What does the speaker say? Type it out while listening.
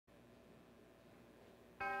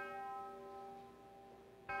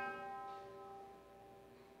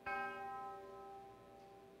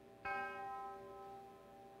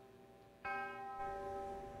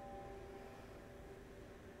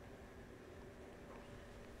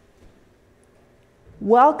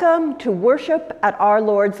Welcome to worship at Our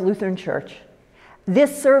Lord's Lutheran Church.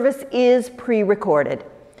 This service is pre-recorded.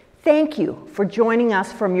 Thank you for joining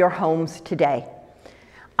us from your homes today.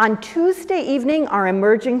 On Tuesday evening, our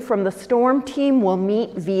Emerging from the Storm team will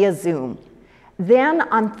meet via Zoom. Then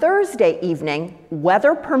on Thursday evening,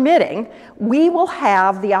 weather permitting, we will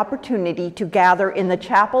have the opportunity to gather in the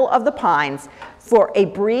Chapel of the Pines for a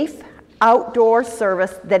brief outdoor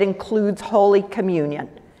service that includes Holy Communion.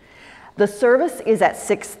 The service is at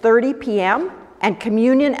 6:30 p.m. and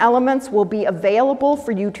communion elements will be available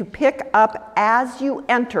for you to pick up as you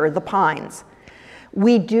enter the Pines.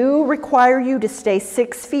 We do require you to stay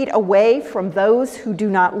 6 feet away from those who do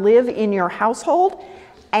not live in your household,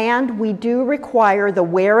 and we do require the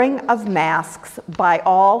wearing of masks by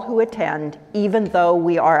all who attend, even though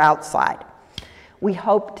we are outside. We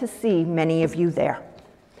hope to see many of you there.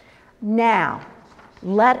 Now,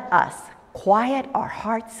 let us quiet our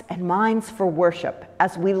hearts and minds for worship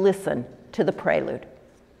as we listen to the prelude.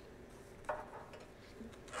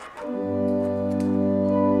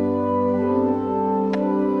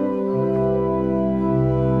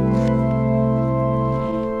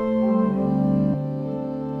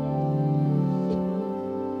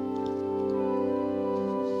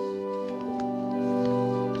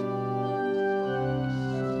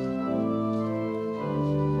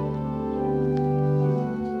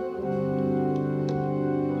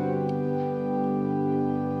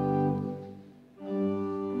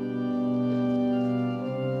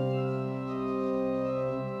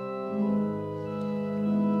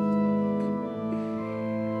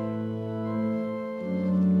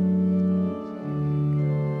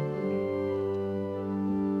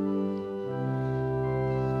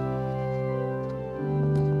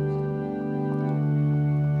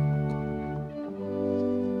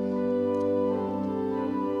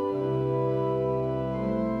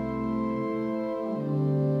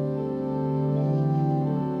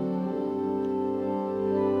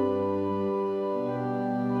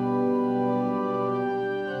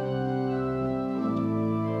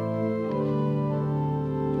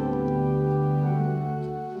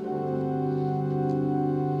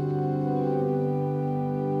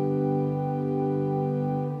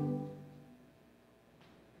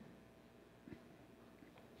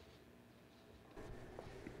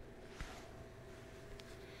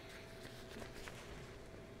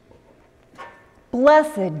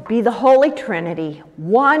 Blessed be the Holy Trinity,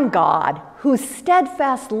 one God, whose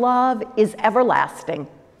steadfast love is everlasting,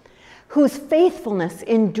 whose faithfulness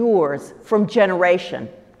endures from generation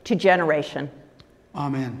to generation.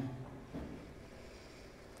 Amen.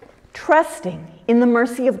 Trusting in the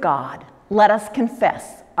mercy of God, let us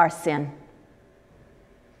confess our sin.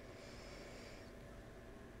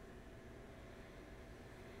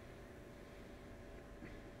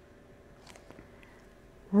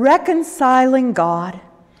 Reconciling God,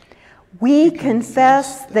 we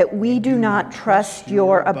confess that we do not trust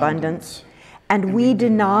your abundance, and we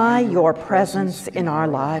deny your presence in our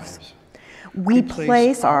lives. We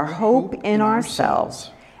place our hope in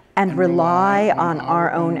ourselves and rely on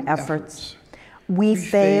our own efforts. We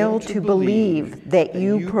fail to believe that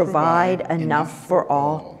you provide enough for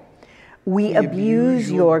all. We abuse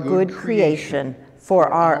your good creation for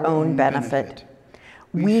our own benefit.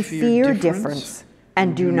 We fear difference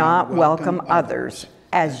and do not welcome others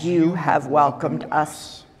as you have welcomed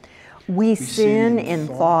us. We sin in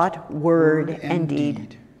thought, word, and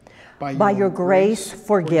deed. By your grace,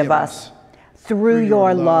 forgive us. Through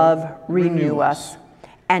your love, renew us.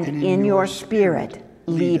 And in your Spirit,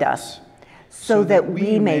 lead us, so that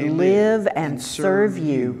we may live and serve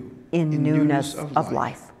you in newness of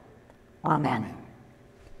life. Amen.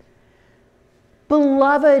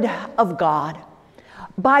 Beloved of God,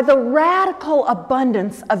 by the radical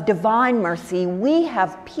abundance of divine mercy, we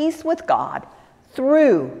have peace with God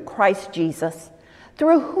through Christ Jesus,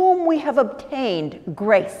 through whom we have obtained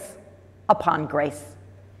grace upon grace.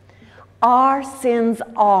 Our sins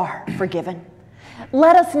are forgiven.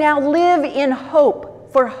 Let us now live in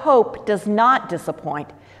hope, for hope does not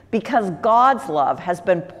disappoint, because God's love has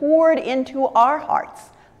been poured into our hearts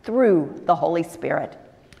through the Holy Spirit.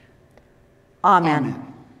 Amen. Amen.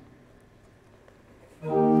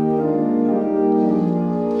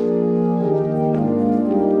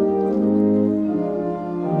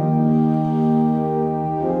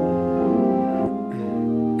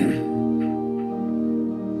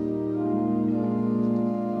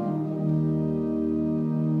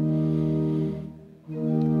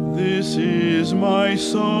 This is my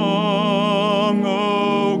song,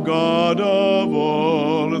 O God of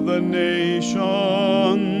all the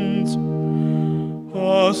nations,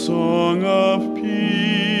 a song of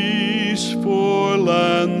peace peace for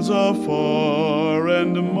lands afar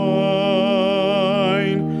and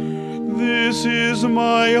mine. This is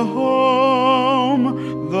my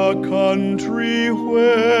home, the country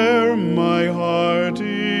where my heart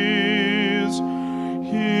is.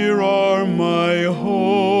 Here are my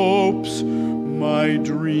hopes, my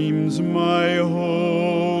dreams, my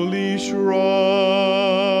holy shrine.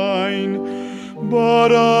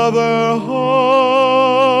 But other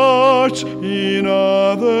hearts in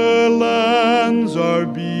other lands are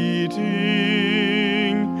beating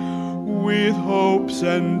with hopes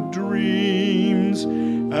and dreams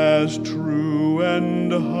as true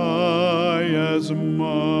and high as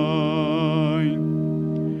mine.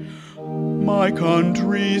 My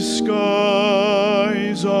country's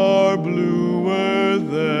skies are bluer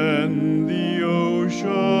than the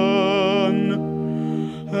ocean,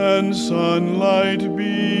 and sunlight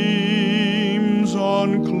beams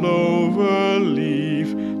on clover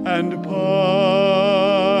leaf and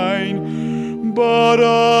pine. But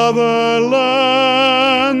other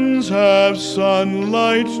lands have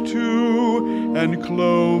sunlight too, and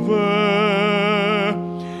clover,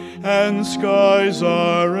 and skies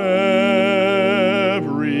are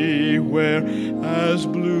everywhere as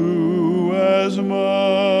blue as mine.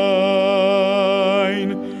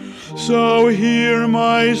 So hear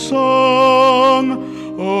my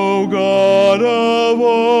song, O God of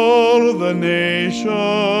all the nations,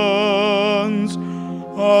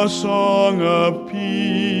 a song of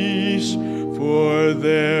peace for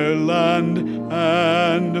their land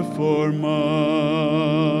and for mine.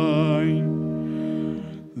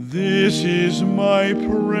 This is my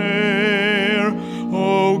prayer,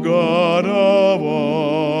 O God of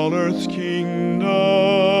all earth's kingdoms.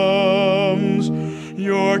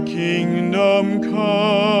 Your kingdom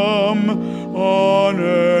come, on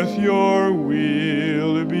earth your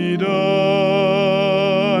will be done.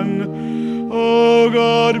 O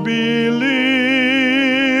God, be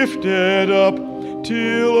lifted up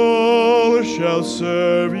till all shall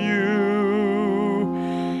serve you,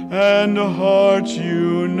 and hearts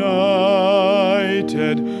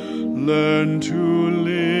united learn to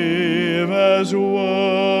live as one.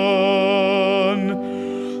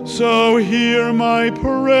 So hear my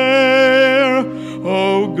prayer,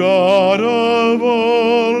 O God of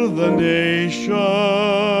all the nations.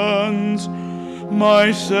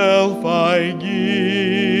 Myself I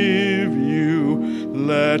give you,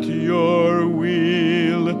 let your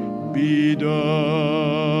will be done.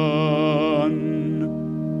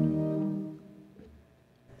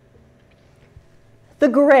 The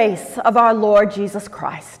grace of our Lord Jesus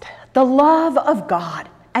Christ, the love of God,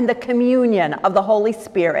 and the communion of the Holy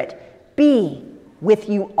Spirit be with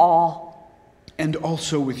you all. And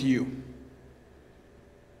also with you.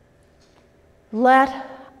 Let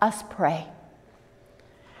us pray.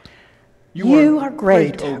 You are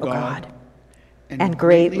great, O God, and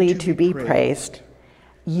greatly to be praised.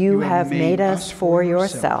 You have made us for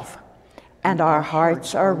yourself, and our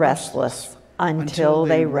hearts are restless until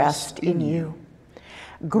they rest in you.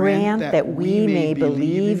 Grant that we may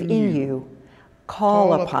believe in you,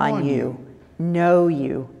 call upon you, know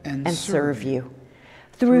you, and serve you.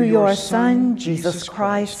 Through your Son, Jesus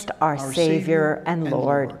Christ, our Savior and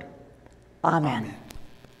Lord. Amen.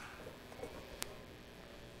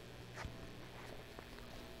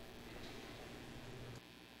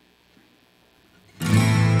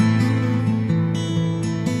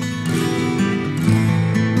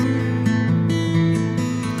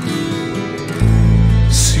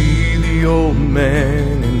 See the old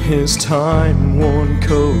man in his time-worn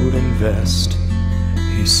coat and vest.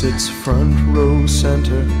 He sits front row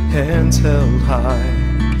center, hands held high,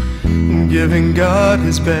 giving God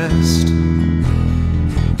his best.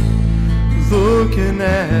 Looking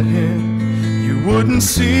at him, you wouldn't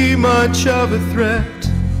see much of a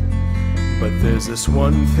threat. But there's this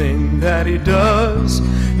one thing that he does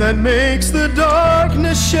that makes the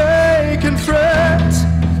darkness shake and fret.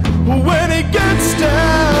 When he gets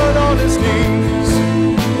down on his knees,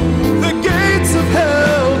 the gates of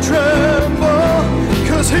hell tremble,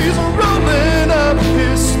 'cause he's rolling up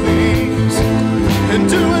his sleeves and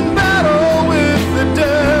doing battle with the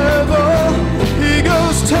devil. He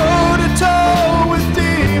goes toe to toe with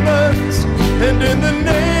demons, and in the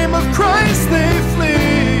name of Christ they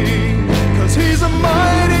flee, 'cause he's a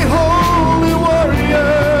mighty holy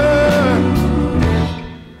warrior.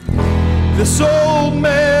 This old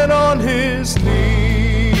man on his knees.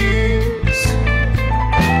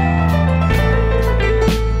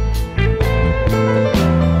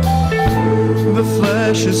 The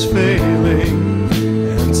flesh is failing,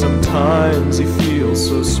 and sometimes he feels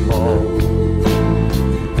so small.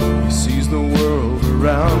 He sees the world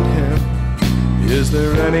around him Is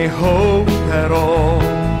there any hope at all?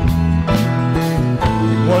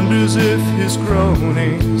 He wonders if his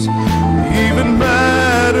groanings even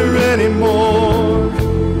matter anymore.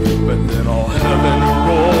 But then all heaven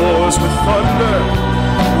roars with thunder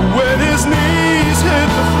when his knees hit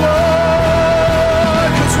the floor.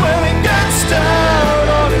 'Cause when he gets down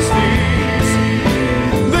on his knees,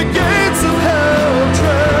 the gates of hell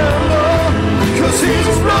tremble. 'Cause he's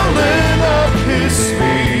rolling up his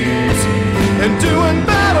sleeves and doing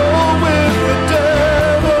battle with the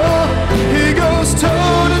devil. He goes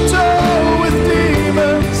toe to toe with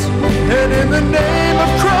demons, and in the name of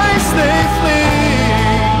Christ they flee.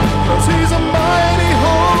 'Cause he's a mighty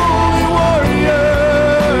holy warrior.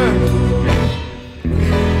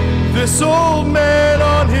 This old man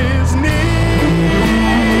on his knees.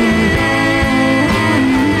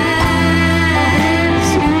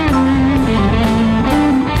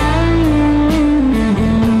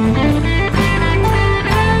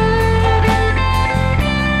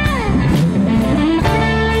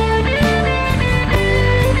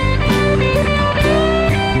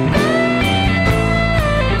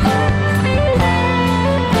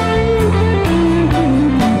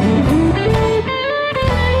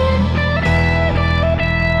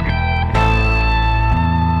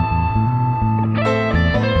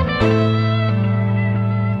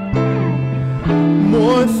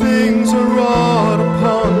 More things are wrought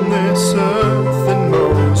upon this earth than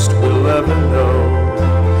most will ever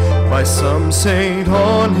know, by some saint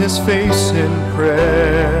on his face in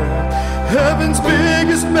prayer. Heaven's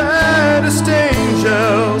biggest, baddest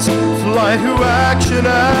angels fly to action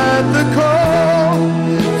at the call.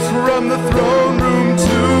 From the throne room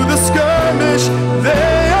to the skirmish,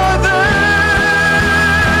 they are there.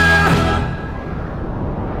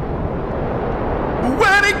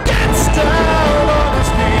 When he gets down on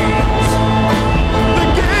his knees, the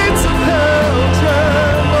gates of hell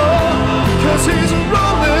tremble. 'Cause he's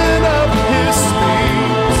rolling up his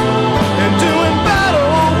sleeves and doing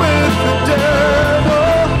battle with the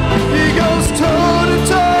devil. He goes toe to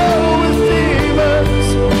toe with demons,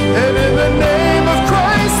 and in the name of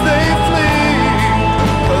Christ they flee.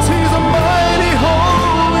 'Cause he's a mighty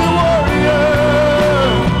holy warrior.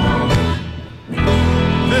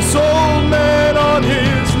 This old man on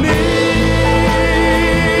his knees.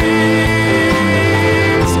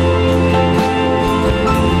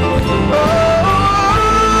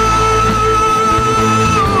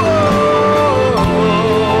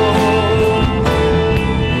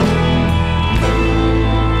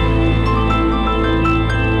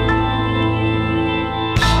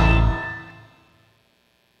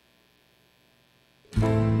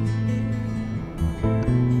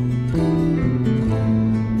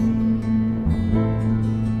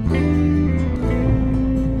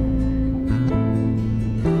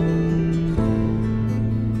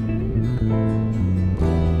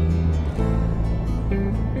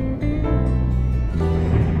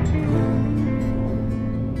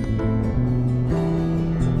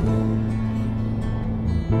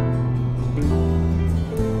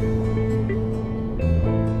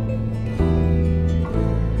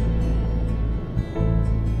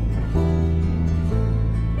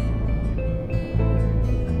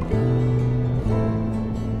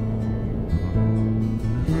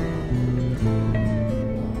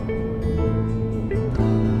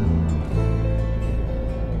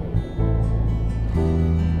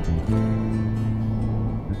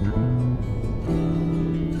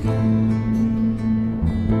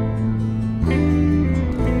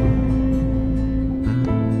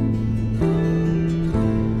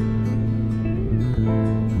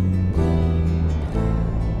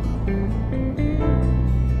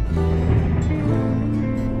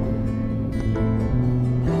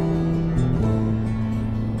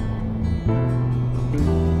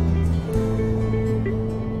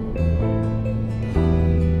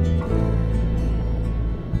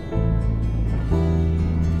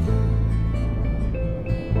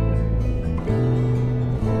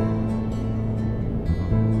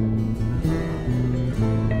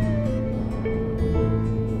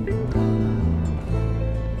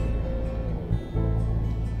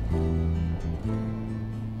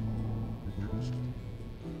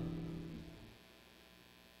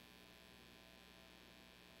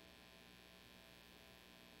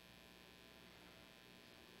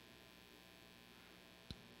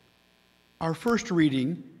 Our first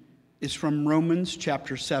reading is from Romans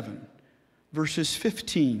chapter 7, verses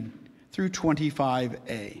 15 through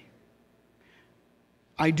 25a.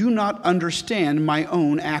 I do not understand my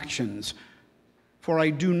own actions, for I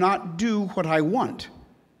do not do what I want,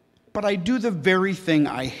 but I do the very thing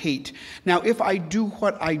I hate. Now, if I do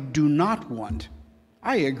what I do not want,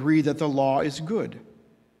 I agree that the law is good.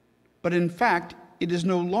 But in fact, it is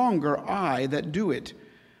no longer I that do it,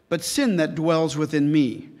 but sin that dwells within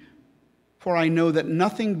me. For I know that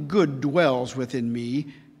nothing good dwells within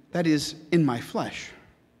me, that is, in my flesh.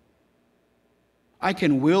 I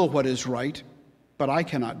can will what is right, but I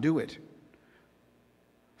cannot do it.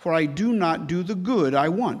 For I do not do the good I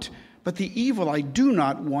want, but the evil I do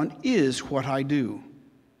not want is what I do.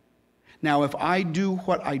 Now, if I do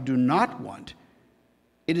what I do not want,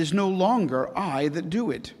 it is no longer I that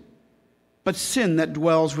do it, but sin that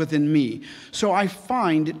dwells within me. So I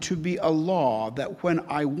find it to be a law that when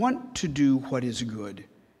I want to do what is good,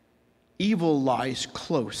 evil lies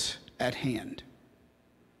close at hand.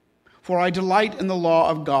 For I delight in the law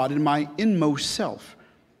of God in my inmost self,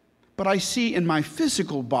 but I see in my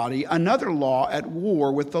physical body another law at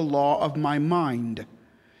war with the law of my mind,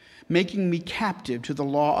 making me captive to the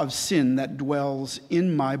law of sin that dwells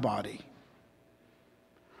in my body.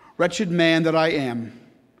 Wretched man that I am,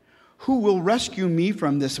 who will rescue me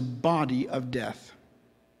from this body of death?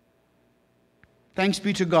 Thanks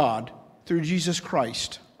be to God through Jesus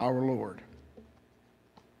Christ our Lord.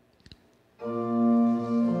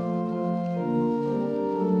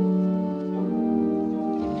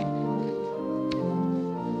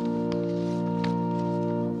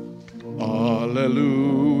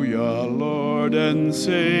 Alleluia, Lord and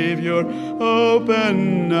Savior,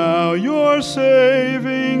 open now your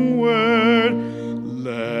saving word.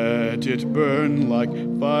 Let it burn like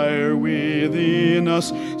fire within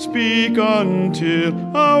us. Speak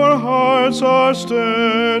until our hearts are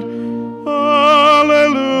stirred.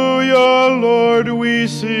 Alleluia, Lord, we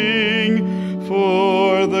sing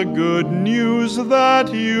for the good news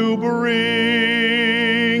that you bring.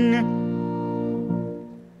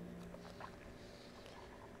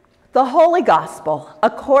 The Holy Gospel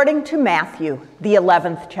according to Matthew, the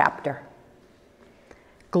 11th chapter.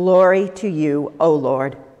 Glory to you, O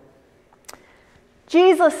Lord.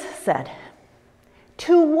 Jesus said,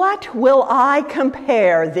 "To what will I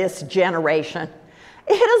compare this generation?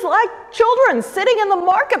 It is like children sitting in the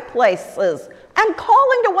marketplaces and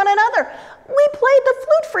calling to one another. We played the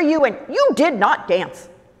flute for you, and you did not dance.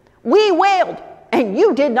 We wailed, and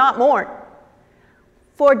you did not mourn.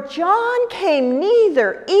 For John came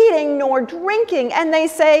neither eating nor drinking, and they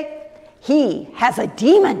say, 'He has a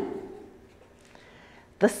demon.'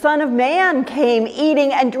 The Son of Man came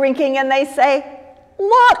eating and drinking, and they say,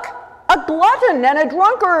 'Look, a glutton and a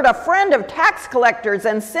drunkard, a friend of tax collectors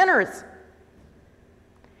and sinners.'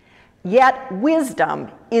 Yet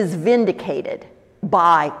wisdom is vindicated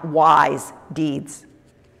by wise deeds."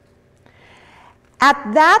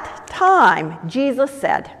 At that time, Jesus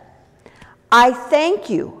said, "I thank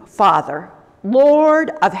you, Father,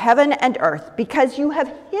 Lord of heaven and earth, because you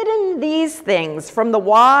have hidden these things from the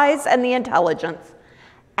wise and the intelligent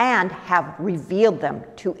and have revealed them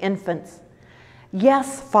to infants.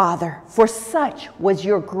 Yes, Father, for such was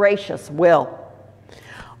your gracious will.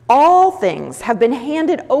 All things have been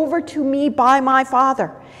handed over to me by my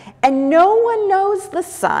Father, and no one knows the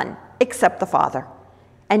Son except the Father,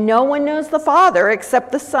 and no one knows the Father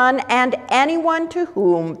except the Son and anyone to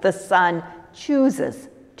whom the Son chooses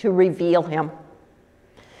to reveal him.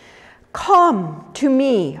 Come to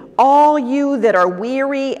me, all you that are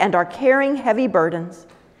weary and are carrying heavy burdens,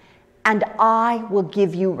 and I will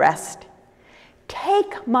give you rest.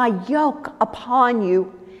 Take my yoke upon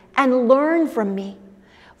you and learn from me,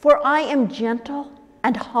 for I am gentle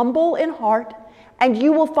and humble in heart, and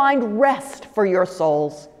you will find rest for your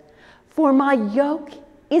souls. For my yoke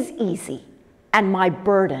is easy and my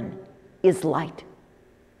burden is light."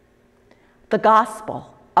 The Gospel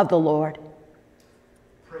of the Lord.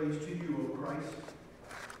 Praise to you, O Christ.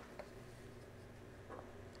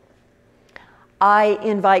 I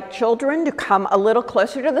invite children to come a little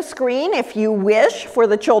closer to the screen if you wish for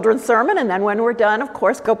the children's sermon, and then when we're done, of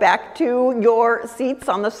course, go back to your seats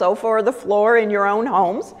on the sofa or the floor in your own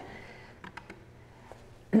homes.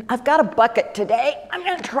 I've got a bucket today. I'm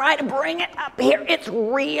going to try to bring it up here. It's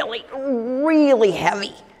really, really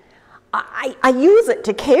heavy. I use it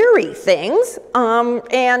to carry things,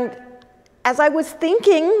 and as I was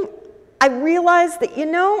thinking, I realized that,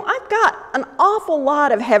 I've got an awful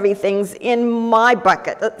lot of heavy things in my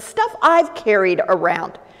bucket, stuff I've carried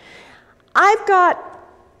around. I've got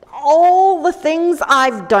all the things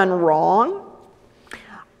I've done wrong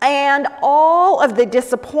and all of the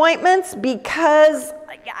disappointments because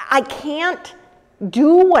I can't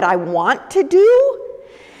do what I want to do.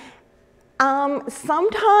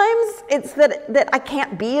 Sometimes it's that I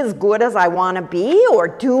can't be as good as I want to be or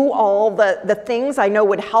do all the things I know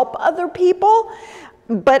would help other people.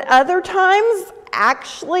 But other times,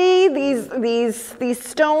 actually these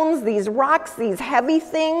stones, these rocks, these heavy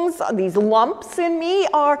things, these lumps in me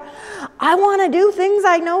are, I want to do things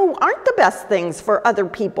I know aren't the best things for other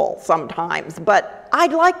people sometimes, but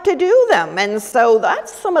I'd like to do them. And so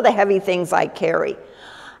that's some of the heavy things I carry.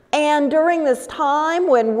 And during this time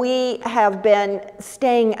when we have been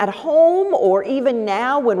staying at home, or even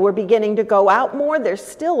now when we're beginning to go out more, there's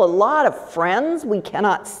still a lot of friends we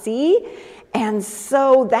cannot see. And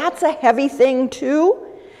so that's a heavy thing too.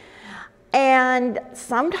 And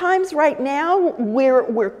sometimes right now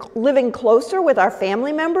we're living closer with our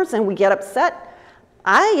family members and we get upset.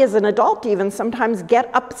 I, as an adult, even sometimes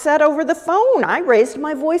get upset over the phone. I raised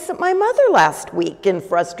my voice at my mother last week in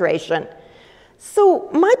frustration. So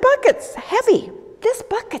my bucket's heavy. This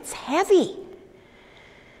bucket's heavy.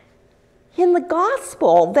 In the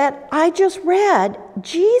gospel that I just read,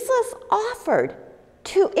 Jesus offered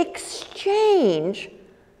to exchange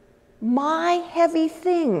my heavy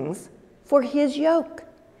things for his yoke.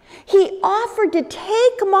 He offered to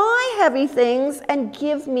take my heavy things and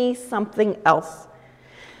give me something else.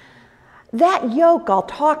 That yoke I'll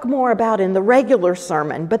talk more about in the regular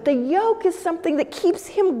sermon, but the yoke is something that keeps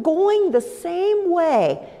him going the same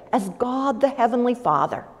way as God the Heavenly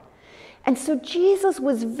Father. And so Jesus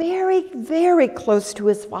was very, very close to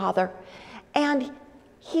his Father, and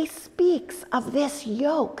he speaks of this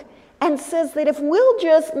yoke and says that if we'll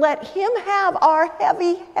just let him have our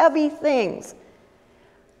heavy, heavy things,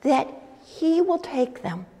 that he will take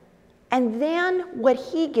them, and then what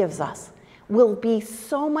he gives us will be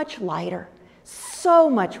so much lighter, so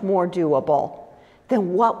much more doable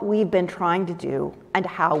than what we've been trying to do and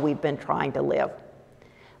how we've been trying to live.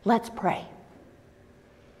 Let's pray.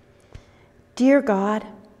 Dear God,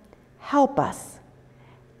 help us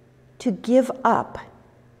to give up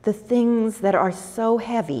the things that are so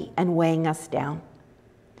heavy and weighing us down.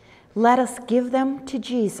 Let us give them to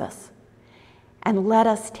Jesus, and let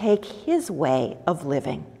us take his way of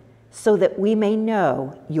living so that we may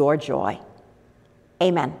know your joy.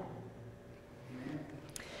 Amen.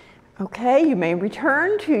 Okay, you may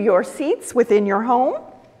return to your seats within your home.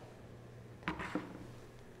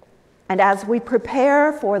 And as we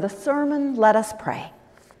prepare for the sermon, let us pray.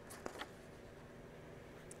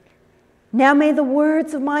 Now may the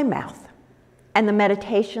words of my mouth and the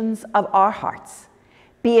meditations of our hearts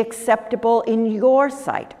be acceptable in your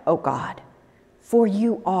sight, O God, for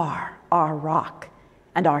you are our rock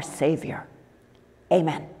and our Savior.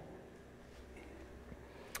 Amen.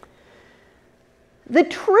 The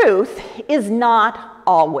truth is not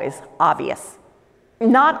always obvious,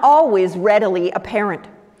 not always readily apparent.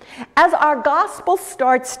 As our gospel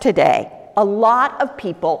starts today, a lot of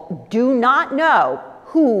people do not know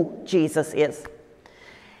who Jesus is.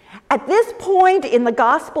 At this point in the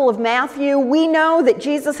Gospel of Matthew, we know that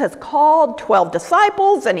Jesus has called 12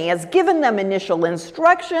 disciples and he has given them initial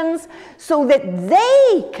instructions so that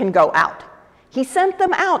they can go out. He sent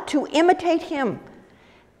them out to imitate him.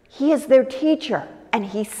 He is their teacher, and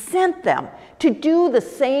he sent them to do the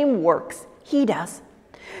same works he does.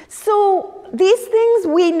 So these things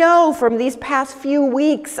we know from these past few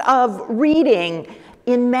weeks of reading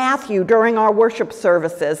in Matthew during our worship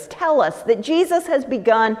services tell us that Jesus has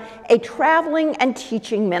begun a traveling and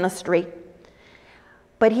teaching ministry.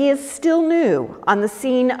 But he is still new on the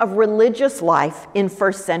scene of religious life in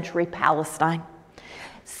first century Palestine.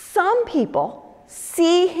 Some people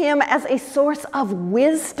see him as a source of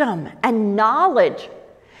wisdom and knowledge.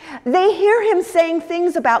 They hear him saying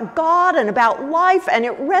things about God and about life, and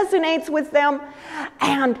it resonates with them,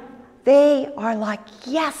 and they are like,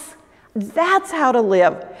 yes, that's how to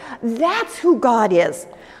live. That's who God is.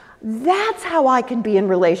 That's how I can be in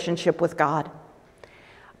relationship with God.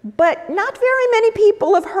 But not very many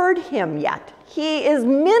people have heard him yet. He is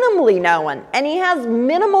minimally known, and he has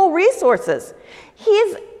minimal resources.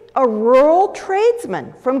 He's a rural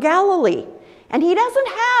tradesman from Galilee, and he doesn't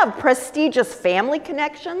have prestigious family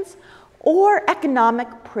connections or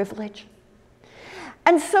economic privilege.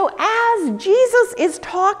 And so as Jesus is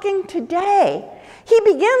talking today, he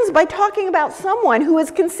begins by talking about someone who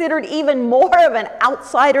is considered even more of an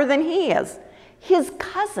outsider than he is, his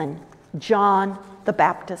cousin, John the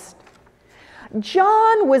Baptist.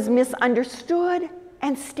 John was misunderstood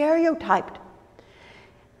and stereotyped.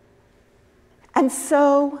 And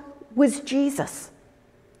so was Jesus.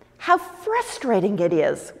 How frustrating it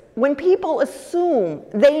is when people assume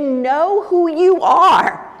they know who you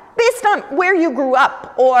are based on where you grew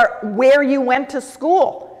up or where you went to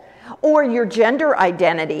school or your gender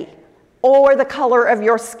identity or the color of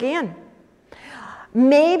your skin.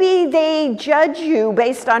 Maybe they judge you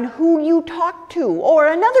based on who you talk to, or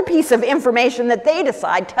another piece of information that they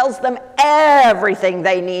decide tells them everything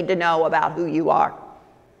they need to know about who you are.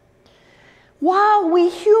 While we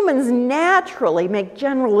humans naturally make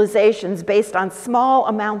generalizations based on small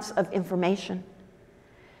amounts of information,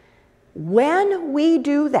 when we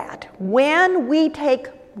do that, when we take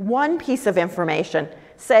one piece of information,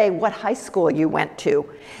 say what high school you went to,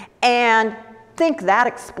 and think that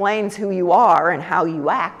explains who you are and how you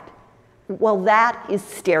act, well, that is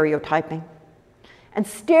stereotyping. And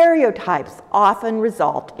stereotypes often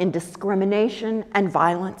result in discrimination and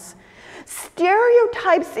violence.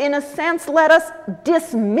 Stereotypes, in a sense, let us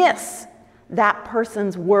dismiss that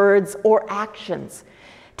person's words or actions,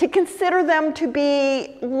 to consider them to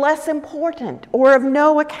be less important or of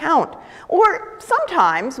no account. Or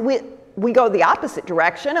sometimes we go the opposite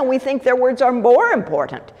direction and we think their words are more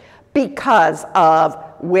important because of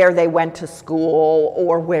where they went to school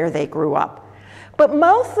or where they grew up. But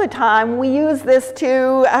most of the time we use this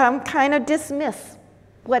to kind of dismiss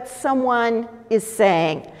what someone is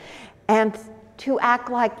saying and to act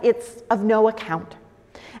like it's of no account.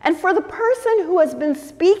 And for the person who has been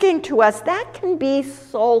speaking to us, that can be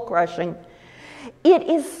soul-crushing. It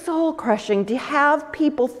is soul-crushing to have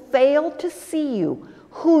people fail to see you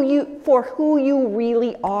for who you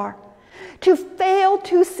really are, to fail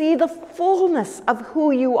to see the fullness of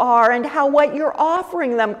who you are and how what you're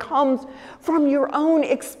offering them comes from your own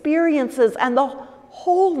experiences and the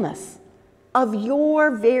wholeness of your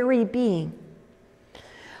very being.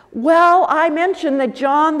 Well, I mentioned that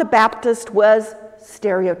John the Baptist was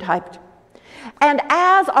stereotyped. And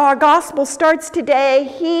as our gospel starts today,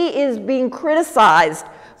 he is being criticized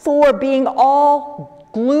for being all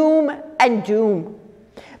gloom and doom.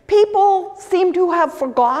 People seem to have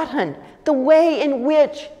forgotten the way in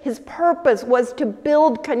which his purpose was to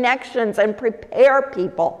build connections and prepare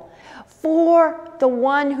people for the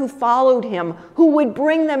one who followed him, who would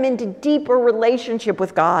bring them into deeper relationship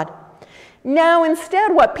with God. Now,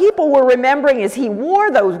 instead, what people were remembering is he wore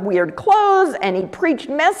those weird clothes and he preached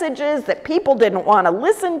messages that people didn't want to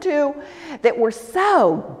listen to, that were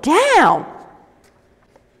so down.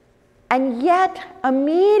 And yet,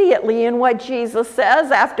 immediately in what Jesus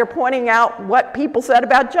says, after pointing out what people said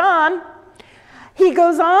about John, he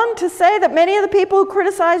goes on to say that many of the people who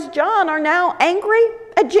criticized John are now angry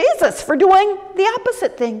at Jesus for doing the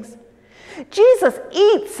opposite things. Jesus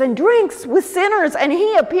eats and drinks with sinners, and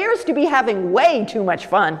he appears to be having way too much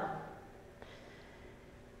fun.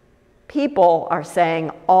 People are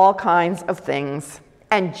saying all kinds of things,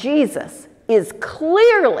 and Jesus is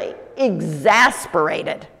clearly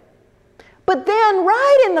exasperated. But then,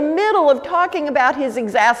 right in the middle of talking about his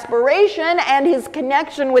exasperation and his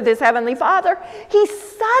connection with his Heavenly Father, he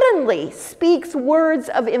suddenly speaks words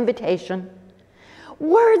of invitation.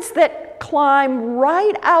 Words that climb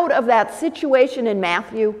right out of that situation in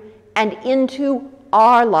Matthew and into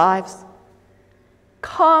our lives.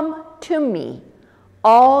 Come to me,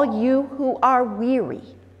 all you who are weary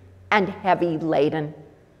and heavy laden.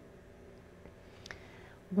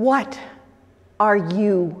 What are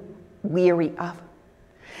you weary of?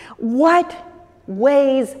 What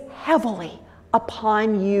weighs heavily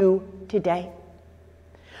upon you today?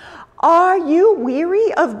 Are you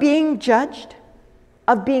weary of being judged?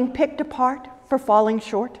 Of being picked apart for falling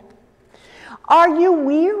short? Are you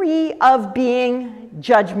weary of being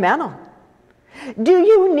judgmental? Do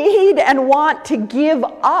you need and want to give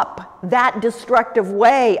up that destructive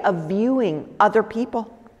way of viewing other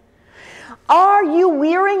people? Are you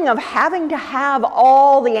weary of having to have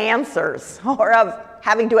all the answers, or of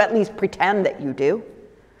having to at least pretend that you do?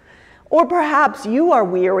 Or perhaps you are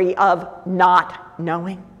weary of not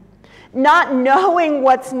knowing. Not knowing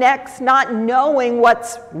what's next, not knowing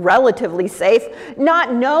what's relatively safe,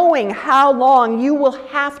 not knowing how long you will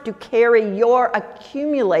have to carry your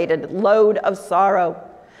accumulated load of sorrow.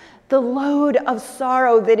 The load of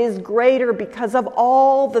sorrow that is greater because of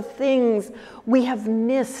all the things we have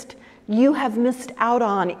missed, you have missed out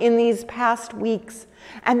on in these past weeks,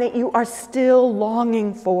 and that you are still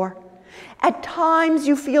longing for. At times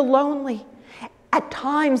you feel lonely. At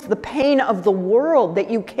times, the pain of the world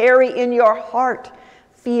that you carry in your heart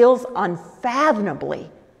feels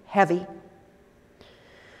unfathomably heavy.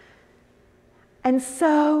 And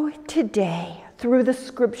so today, through the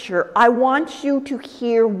scripture, I want you to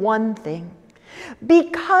hear one thing,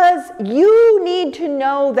 because you need to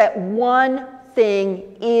know that one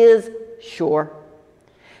thing is sure.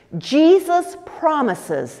 Jesus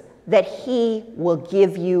promises that he will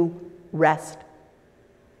give you rest.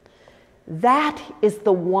 That is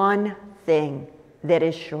the one thing that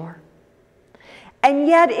is sure. And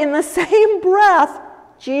yet, in the same breath,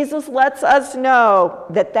 Jesus lets us know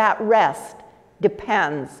that that rest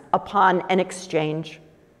depends upon an exchange.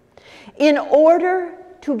 In order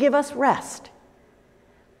to give us rest,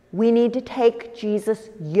 we need to take Jesus'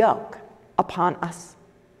 yoke upon us.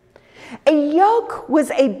 A yoke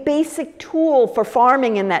was a basic tool for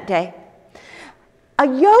farming in that day. A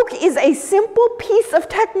yoke is a simple piece of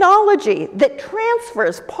technology that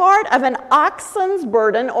transfers part of an oxen's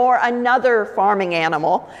burden or another farming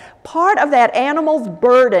animal. Part of that animal's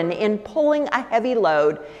burden in pulling a heavy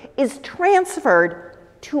load is transferred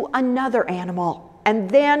to another animal, and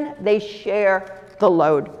then they share the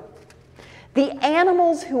load. The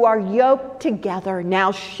animals who are yoked together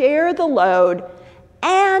now share the load,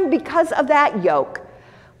 and because of that yoke,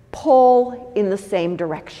 pull in the same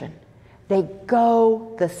direction. They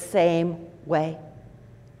go the same way.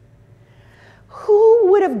 Who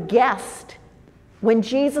would have guessed when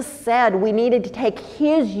Jesus said we needed to take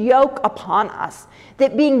his yoke upon us,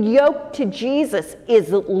 that being yoked to Jesus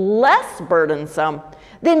is less burdensome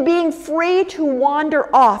than being free to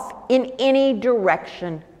wander off in any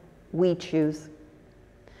direction we choose?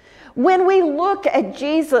 When we look at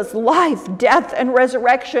Jesus' life, death, and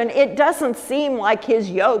resurrection, it doesn't seem like his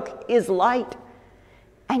yoke is light.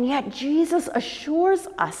 And yet Jesus assures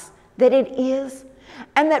us that it is,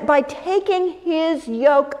 and that by taking his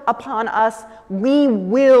yoke upon us, we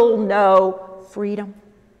will know freedom.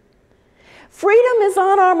 Freedom is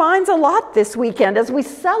on our minds a lot this weekend as we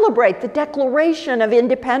celebrate the Declaration of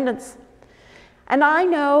Independence. And I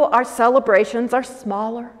know our celebrations are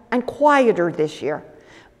smaller and quieter this year,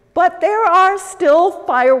 but there are still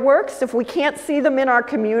fireworks. If we can't see them in our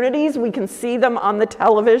communities, we can see them on the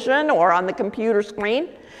television or on the computer screen.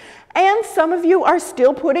 And some of you are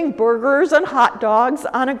still putting burgers and hot dogs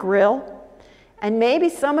on a grill. And maybe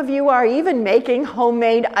some of you are even making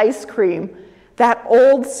homemade ice cream, that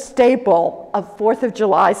old staple of 4th of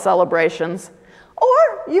July celebrations.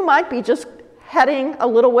 Or you might be just heading a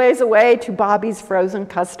little ways away to Bobby's frozen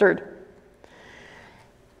custard.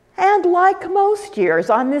 And like most years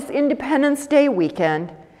on this Independence Day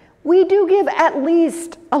weekend, we do give at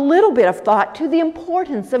least a little bit of thought to the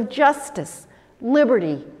importance of justice,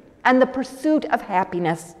 liberty, and the pursuit of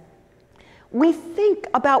happiness. We think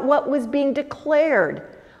about what was being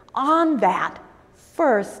declared on that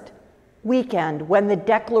first weekend when the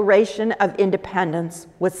Declaration of Independence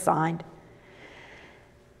was signed.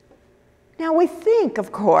 Now we think,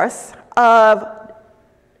 of course, of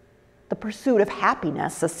the pursuit of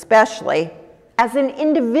happiness, especially, as an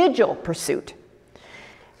individual pursuit.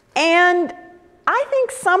 And I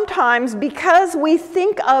think sometimes because we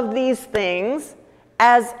think of these things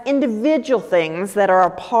as individual things that are a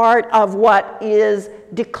part of what is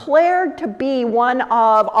declared to be one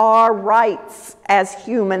of our rights as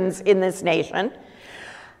humans in this nation,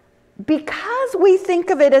 because we think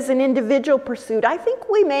of it as an individual pursuit, I think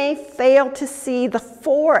we may fail to see the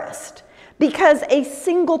forest because a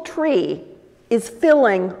single tree is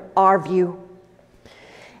filling our view.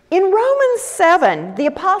 In Romans 7, the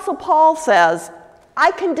Apostle Paul says, "I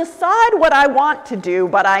can decide what I want to do,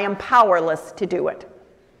 but I am powerless to do it."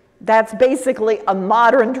 That's basically a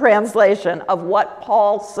modern translation of what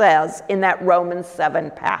Paul says in that Romans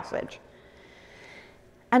 7 passage.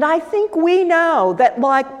 And I think we know that,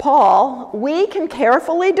 like Paul, we can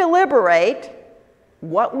carefully deliberate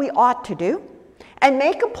what we ought to do and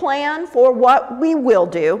make a plan for what we will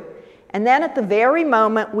do. And then at the very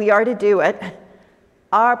moment we are to do it,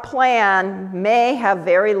 our plan may have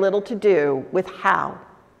very little to do with how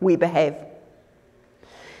we behave.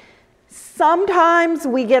 Sometimes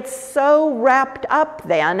we get so wrapped up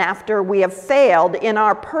then, after we have failed, in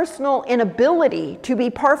our personal inability to be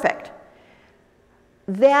perfect,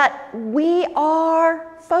 that we are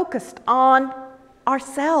focused on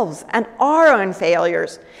ourselves and our own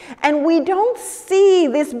failures. And we don't see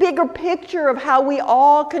this bigger picture of how we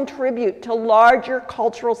all contribute to larger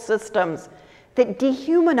cultural systems that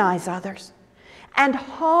dehumanize others and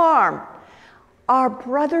harm our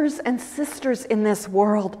brothers and sisters in this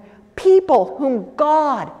world, people whom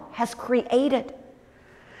God has created.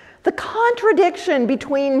 The contradiction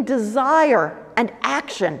between desire and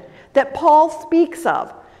action that Paul speaks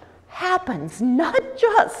of happens not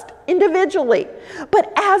just individually,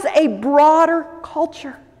 but as a broader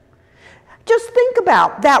culture. Just think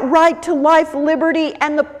about that right to life, liberty,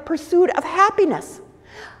 and the pursuit of happiness.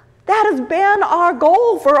 That has been our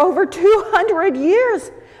goal for over 200 years.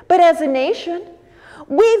 But as a nation,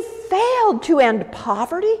 we've failed to end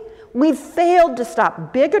poverty. We've failed to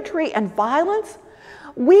stop bigotry and violence.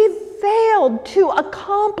 We've failed to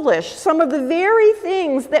accomplish some of the very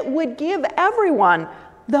things that would give everyone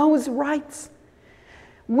those rights.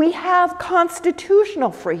 We have constitutional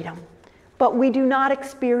freedom, but we do not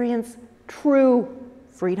experience true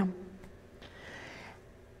freedom.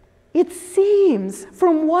 It seems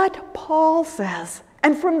from what Paul says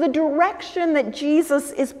and from the direction that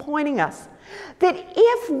Jesus is pointing us, that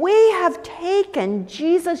if we have taken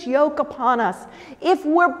Jesus' yoke upon us, if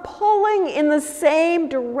we're pulling in the same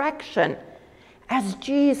direction as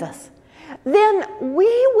Jesus, then we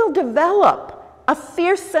will develop a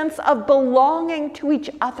fierce sense of belonging to each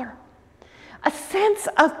other, a sense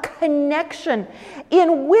of connection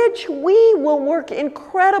in which we will work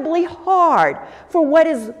incredibly hard for what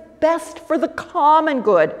is best for the common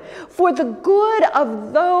good, for the good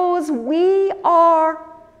of those we are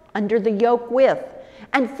under the yoke with,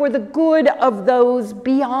 and for the good of those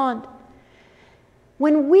beyond.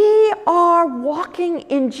 When we are walking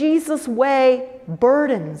in Jesus' way,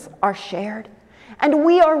 burdens are shared, and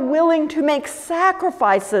we are willing to make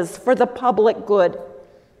sacrifices for the public good,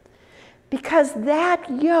 because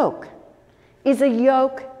that yoke is a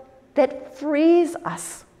yoke that frees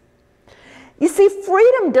us. You see,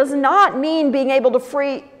 freedom does not mean being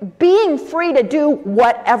free to do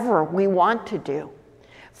whatever we want to do.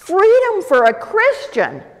 Freedom for a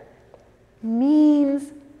Christian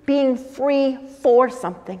means being free for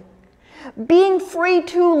something. Being free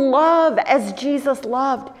to love as Jesus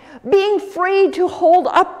loved. Being free to hold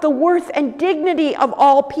up the worth and dignity of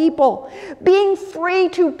all people. Being free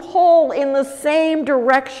to pull in the same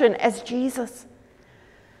direction as Jesus.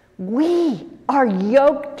 We are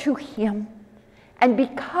yoked to him. And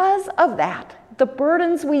because of that, the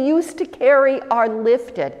burdens we used to carry are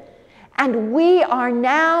lifted. And we are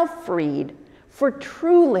now freed for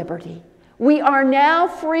true liberty. We are now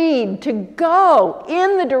freed to go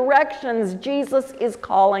in the directions Jesus is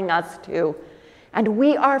calling us to. And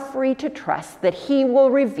we are free to trust that he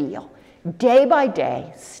will reveal day by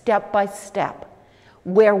day, step by step,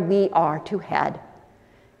 where we are to head.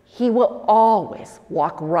 He will always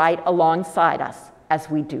walk right alongside us as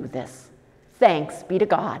we do this. Thanks be to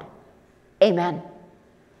God. Amen.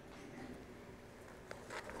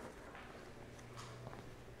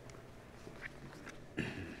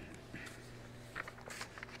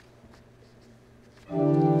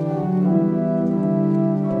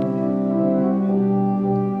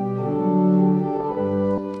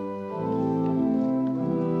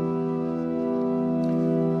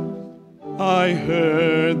 I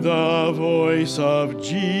heard the voice of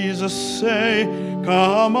Jesus say,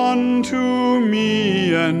 "Come unto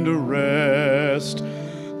me and rest.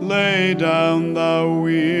 Lay down, thou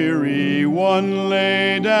weary one,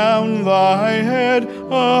 lay down thy head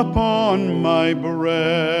upon my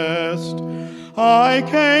breast." I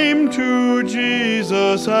came to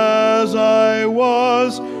Jesus as I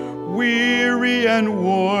was, weary and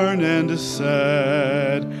worn and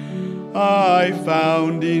sad. I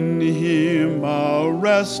found in him a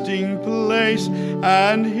resting place,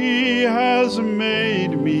 and he has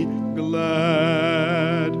made me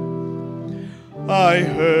glad. I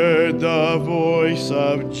heard the voice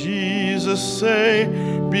of Jesus say,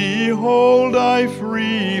 "Behold, I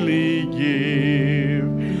freely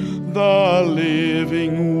give the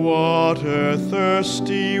living water,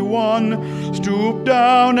 thirsty one, stoop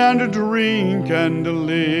down and drink and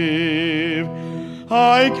live."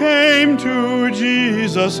 I came to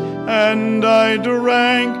Jesus and I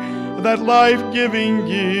drank that life-giving,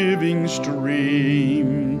 giving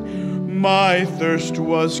stream. My thirst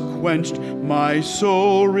was quenched, my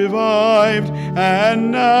soul revived,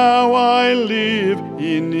 and now I live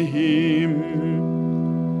in him.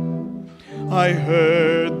 I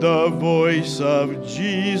heard the voice of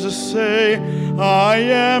Jesus say, "I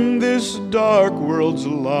am this dark world's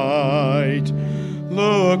light.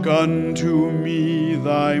 Look unto me,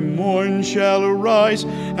 thy morn shall rise,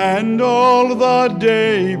 and all the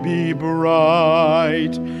day be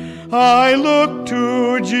bright." I looked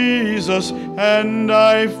to Jesus, and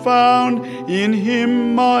I found in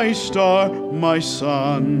him my star, my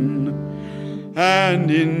sun. And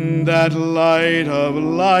in that light of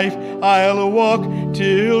life I'll walk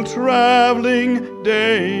till traveling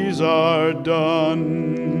days are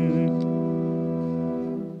done.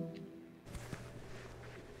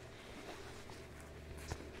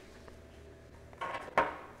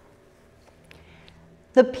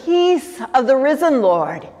 The peace of the risen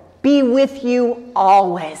Lord be with you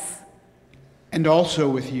always. And also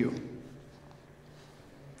with you.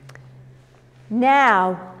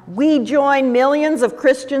 Now, we join millions of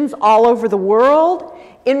Christians all over the world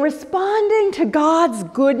in responding to God's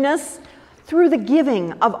goodness through the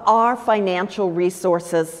giving of our financial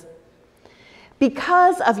resources.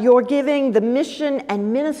 Because of your giving, the mission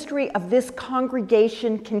and ministry of this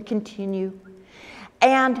congregation can continue.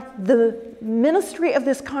 And the ministry of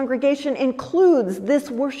this congregation includes this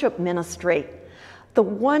worship ministry, the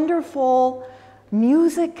wonderful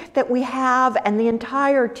music that we have and the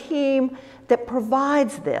entire team that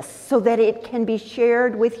provides this so that it can be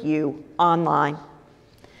shared with you online.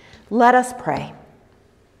 Let us pray.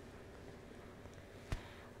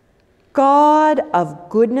 God of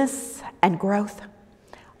goodness and growth,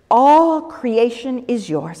 all creation is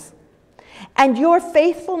yours, and your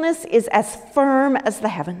faithfulness is as firm as the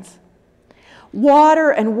heavens. Water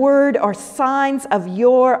and word are signs of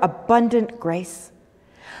your abundant grace.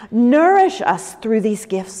 Nourish us through these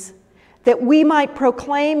gifts, that we might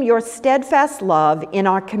proclaim your steadfast love in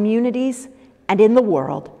our communities and in the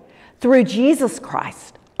world, through Jesus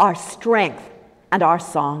Christ, our strength and our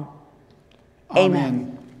song.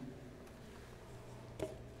 Amen.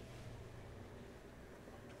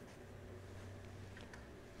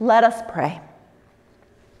 Let us pray.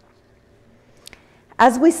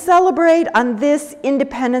 As we celebrate on this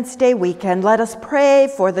Independence Day weekend, let us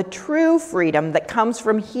pray for the true freedom that comes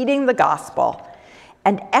from heeding the gospel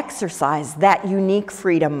and exercise that unique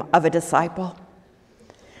freedom of a disciple.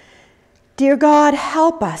 Dear God,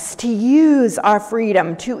 help us to use our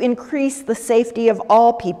freedom to increase the safety of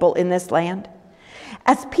all people in this land.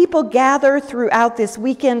 As people gather throughout this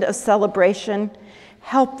weekend of celebration,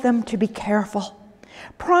 help them to be careful.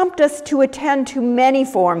 Prompt us to attend to many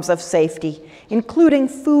forms of safety, including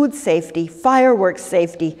food safety, fireworks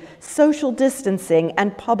safety, social distancing,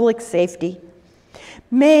 and public safety.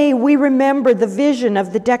 May we remember the vision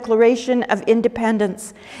of the Declaration of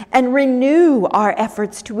Independence and renew our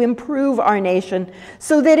efforts to improve our nation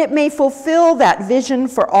so that it may fulfill that vision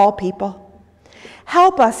for all people.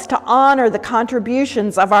 Help us to honor the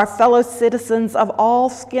contributions of our fellow citizens of all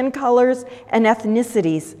skin colors and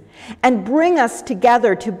ethnicities, and bring us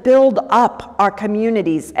together to build up our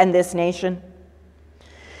communities and this nation.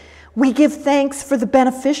 We give thanks for the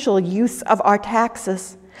beneficial use of our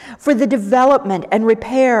taxes, for the development and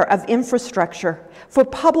repair of infrastructure, for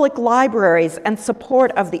public libraries and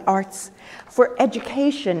support of the arts, for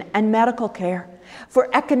education and medical care,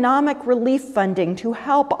 for economic relief funding to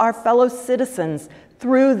help our fellow citizens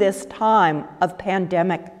through this time of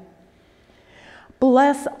pandemic.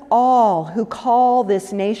 Bless all who call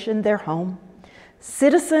this nation their home,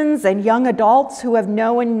 citizens and young adults who have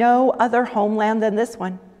known no other homeland than this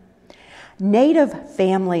one, Native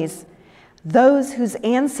families, those whose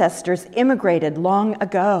ancestors immigrated long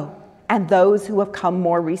ago, and those who have come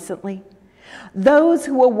more recently, those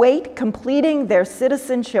who await completing their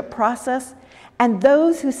citizenship process, and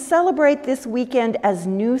those who celebrate this weekend as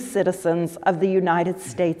new citizens of the United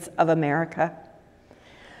States of America.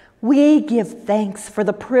 We give thanks for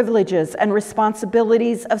the privileges and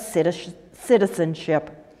responsibilities of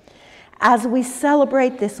citizenship. As we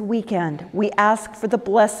celebrate this weekend, we ask for the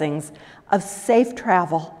blessings of safe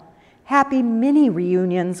travel, happy mini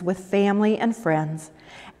reunions with family and friends,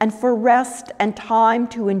 and for rest and time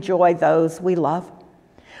to enjoy those we love.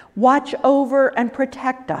 Watch over and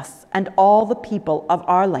protect us and all the people of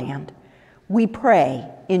our land. We pray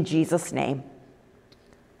in Jesus' name.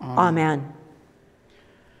 Amen.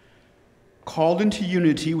 Called into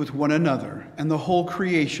unity with one another and the whole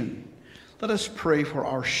creation, let us pray for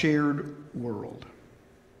our shared world.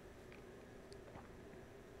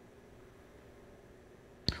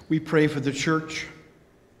 We pray for the church.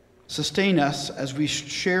 Sustain us as we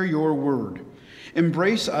share your word.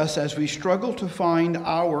 Embrace us as we struggle to find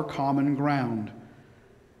our common ground.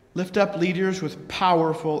 Lift up leaders with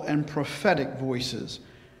powerful and prophetic voices.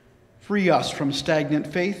 Free us from stagnant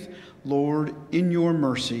faith. Lord, in your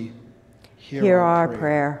mercy, hear our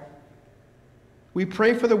prayer. We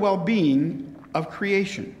pray for the well-being of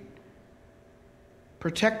creation.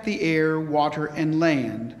 Protect the air, water, and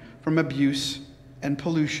land from abuse and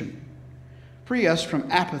pollution. Free us from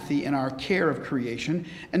apathy in our care of creation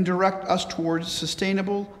and direct us towards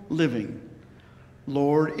sustainable living.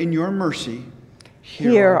 Lord, in your mercy,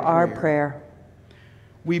 hear our prayer.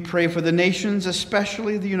 We pray for the nations,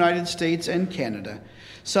 especially the United States and Canada,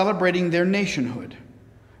 celebrating their nationhood.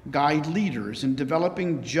 Guide leaders in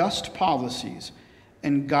developing just policies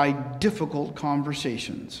and guide difficult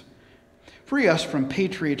conversations. Free us from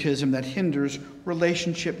patriotism that hinders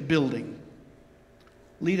relationship building.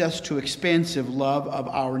 Lead us to expansive love of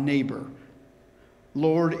our neighbor.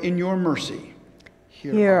 Lord, in your mercy,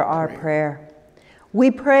 hear our prayer.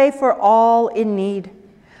 We pray for all in need,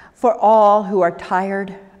 for all who are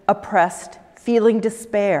tired, oppressed, feeling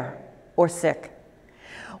despair, or sick.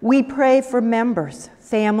 We pray for members,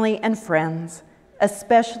 family, and friends,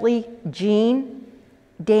 especially Jean,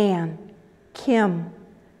 Dan, Kim,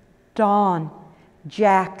 Dawn,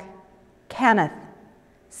 Jack, Kenneth,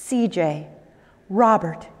 CJ,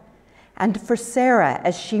 Robert, and for Sarah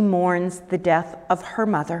as she mourns the death of her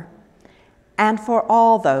mother, and for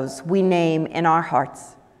all those we name in our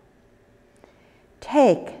hearts.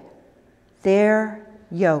 Take their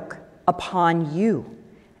yoke upon you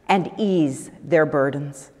and ease their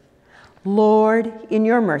burdens. Lord, in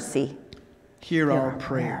your mercy, hear our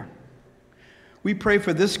prayer. We pray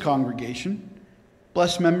for this congregation.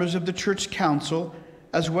 Bless members of the church council,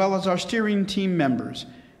 as well as our steering team members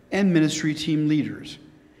and ministry team leaders.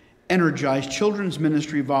 Energize children's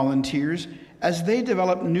ministry volunteers as they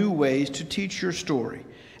develop new ways to teach your story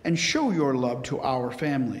and show your love to our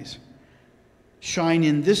families. Shine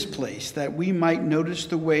in this place that we might notice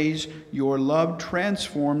the ways your love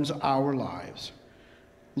transforms our lives.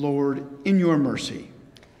 Lord, in your mercy,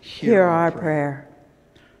 hear our prayer.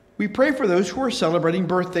 We pray for those who are celebrating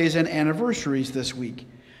birthdays and anniversaries this week.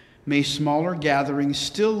 May smaller gatherings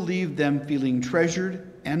still leave them feeling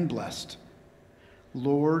treasured and blessed.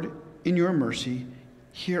 Lord, in your mercy,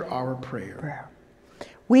 hear our prayer.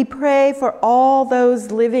 We pray for all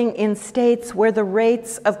those living in states where the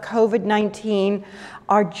rates of COVID-19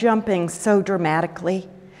 are jumping so dramatically.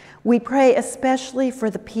 We pray especially for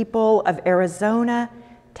the people of Arizona,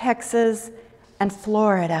 Texas, and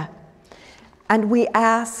Florida. And we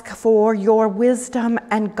ask for your wisdom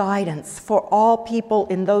and guidance for all people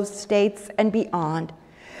in those states and beyond,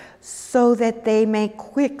 so that they may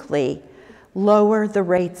quickly lower the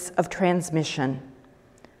rates of transmission.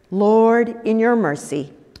 Lord, in your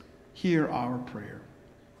mercy, hear our prayer.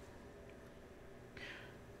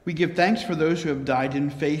 We give thanks for those who have died in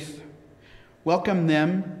faith. Welcome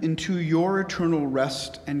them into your eternal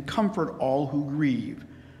rest and comfort all who grieve,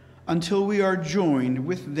 until we are joined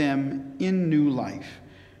with them in new life.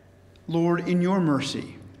 Lord, in your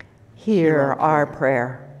mercy, hear our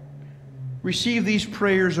prayer. Receive these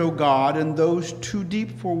prayers, O God, and those too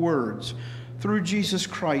deep for words, through Jesus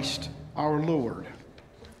Christ our Lord.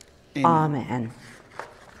 Amen. Amen.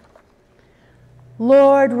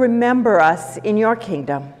 Lord, remember us in your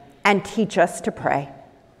kingdom and teach us to pray.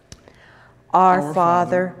 Our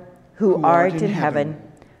Father, who art in heaven,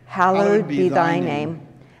 hallowed be thy name.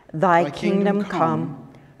 Thy kingdom come,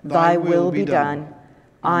 thy will be done,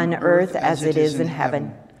 on earth as it is in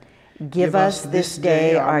heaven. Give us this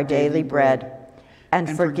day our daily bread,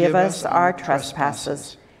 and forgive us our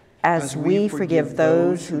trespasses, as we forgive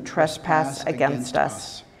those who trespass against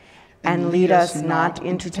us. And lead us not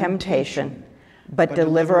into temptation, but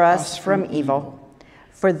deliver us from evil.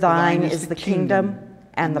 For thine is the kingdom,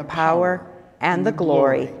 and the power, and the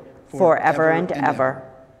glory, forever and ever.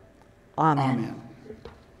 Amen.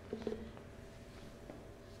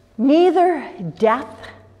 Neither death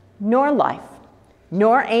nor life,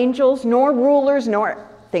 nor angels, nor rulers, nor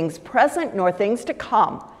things present, nor things to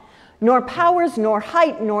come, nor powers, nor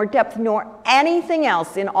height, nor depth, nor anything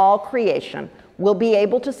else in all creation will be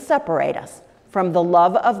able to separate us from the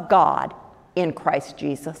love of God in Christ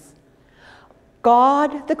Jesus.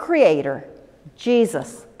 God, the Creator,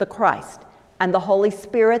 Jesus, the Christ, and the Holy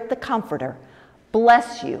Spirit, the Comforter,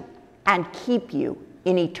 bless you and keep you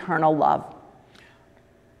in eternal love.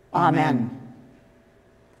 Amen.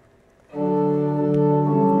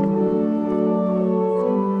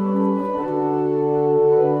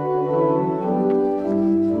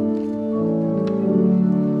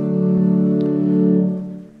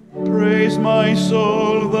 Praise my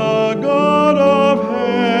soul, the God of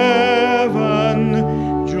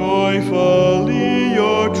heaven, joyfully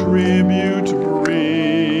your tribute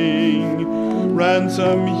bring.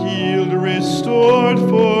 Ransom healed, restored,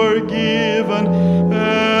 forgiven,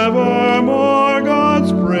 evermore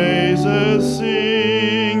God's praises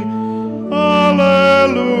sing.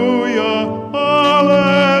 Alleluia,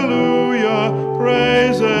 alleluia,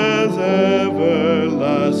 praises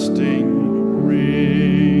everlasting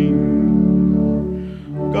ring.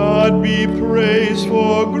 God be praised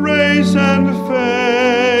for grace and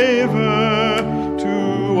favor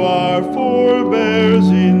to our forebears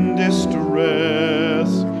in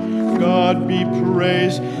distress. God be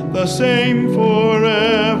praised, the same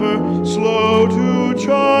forever, slow to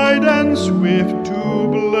chide and swift to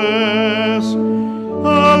bless.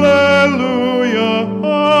 Alleluia,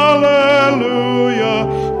 alleluia,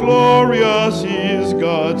 glorious is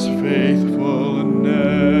God's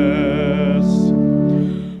faithfulness.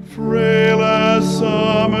 Frail as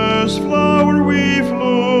summer's flower we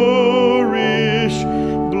flourish,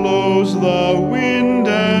 blows the wind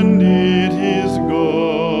and it is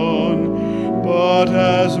gone. But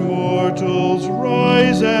as mortals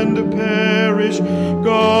rise and perish,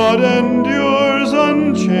 God endures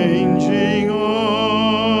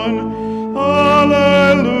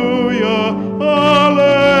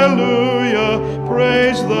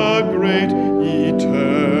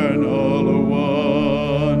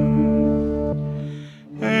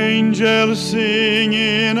Angels sing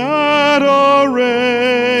in adoration,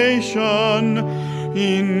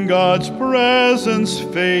 in God's presence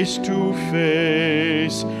face to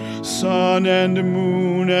face. Sun and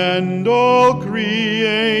moon and all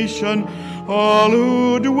creation, all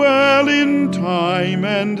who dwell in time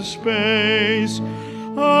and space.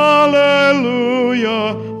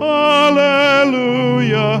 Alleluia,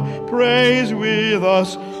 alleluia, praise with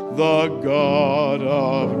us the God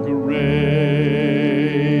of grace.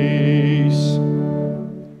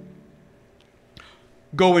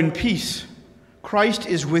 Go in peace. Christ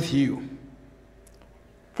is with you.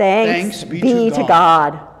 Thanks be to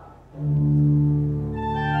God.